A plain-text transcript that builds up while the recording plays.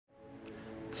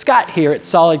Scott here at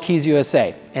Solid Keys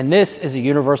USA, and this is a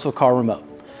Universal Car Remote.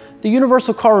 The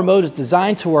Universal Car Remote is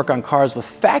designed to work on cars with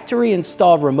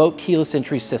factory-installed remote keyless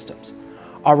entry systems.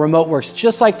 Our remote works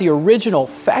just like the original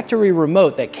factory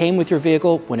remote that came with your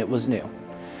vehicle when it was new.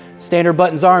 Standard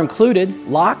buttons are included: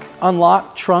 lock,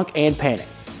 unlock, trunk, and panic.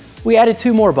 We added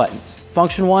 2 more buttons,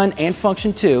 Function 1 and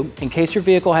Function 2, in case your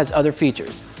vehicle has other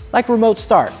features, like remote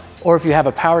start, or if you have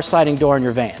a power sliding door in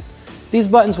your van. These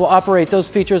buttons will operate those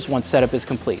features once setup is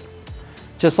complete.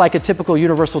 Just like a typical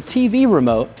Universal TV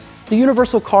remote, the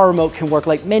Universal Car Remote can work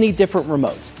like many different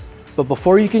remotes. But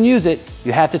before you can use it,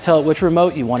 you have to tell it which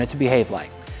remote you want it to behave like.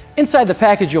 Inside the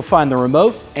package, you'll find the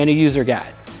remote and a user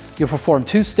guide. You'll perform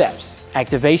 2 steps,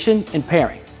 activation and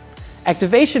pairing.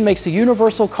 Activation makes the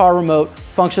Universal Car Remote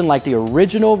function like the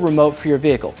original remote for your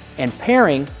vehicle, and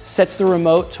pairing sets the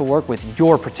remote to work with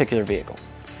your particular vehicle.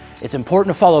 It's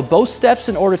important to follow both steps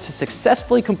in order to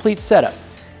successfully complete setup.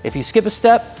 If you skip a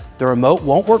step, the remote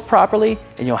won't work properly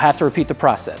and you'll have to repeat the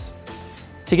process.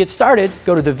 To get started,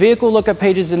 go to the vehicle lookup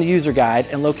pages in the user guide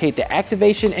and locate the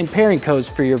activation and pairing codes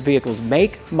for your vehicle's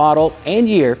make, model, and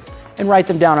year, and write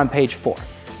them down on page 4.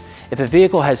 If a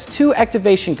vehicle has 2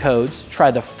 activation codes, try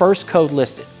the first code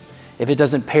listed. If it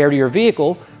doesn't pair to your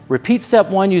vehicle, repeat step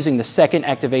 1 using the second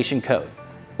activation code.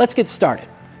 Let's get started.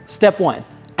 Step 1,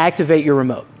 activate your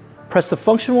remote. Press the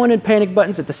Function 1 and Panic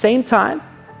buttons at the same time.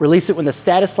 Release it when the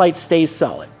status light stays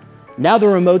solid. Now the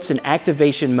remote's in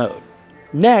activation mode.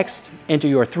 Next, enter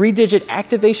your 3-digit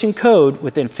activation code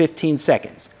within 15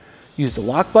 seconds. Use the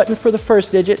lock button for the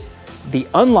first digit, the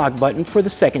unlock button for the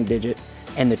second digit,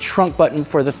 and the trunk button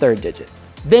for the third digit.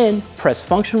 Then press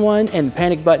Function 1 and the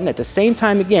Panic button at the same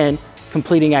time again,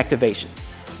 completing activation.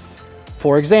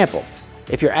 For example,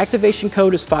 if your activation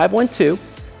code is 512,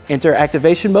 enter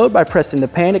activation mode by pressing the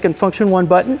Panic and Function 1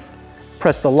 button,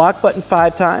 press the lock button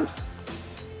 5 times,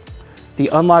 the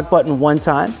unlock button 1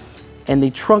 time, and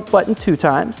the trunk button 2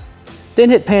 times, then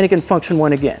hit Panic and Function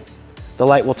 1 again. The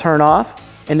light will turn off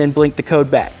and then blink the code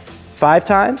back 5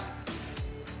 times,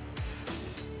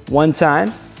 1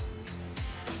 time,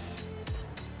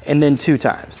 and then 2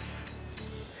 times.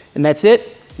 And that's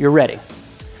it, you're ready.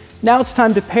 Now it's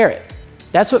time to pair it.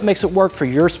 That's what makes it work for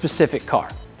your specific car.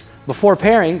 Before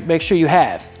pairing, make sure you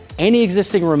have any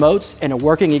existing remotes and a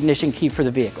working ignition key for the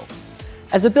vehicle.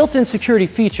 As a built-in security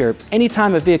feature,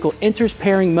 anytime a vehicle enters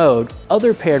pairing mode,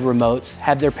 other paired remotes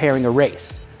have their pairing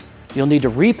erased. You'll need to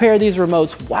repair these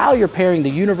remotes while you're pairing the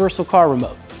Universal Car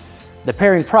Remote. The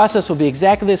pairing process will be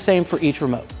exactly the same for each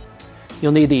remote.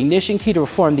 You'll need the ignition key to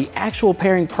perform the actual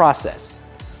pairing process.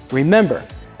 Remember,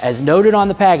 as noted on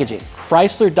the packaging,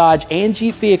 Chrysler, Dodge, and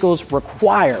Jeep vehicles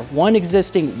require one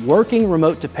existing working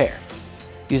remote to pair.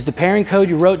 Use the pairing code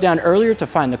you wrote down earlier to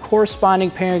find the corresponding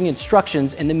pairing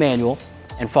instructions in the manual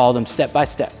and follow them step by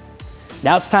step.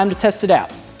 Now it's time to test it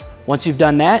out. Once you've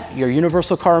done that, your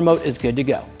Universal Car Remote is good to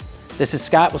go. This is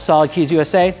Scott with Solid Keys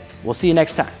USA. We'll see you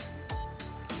next time.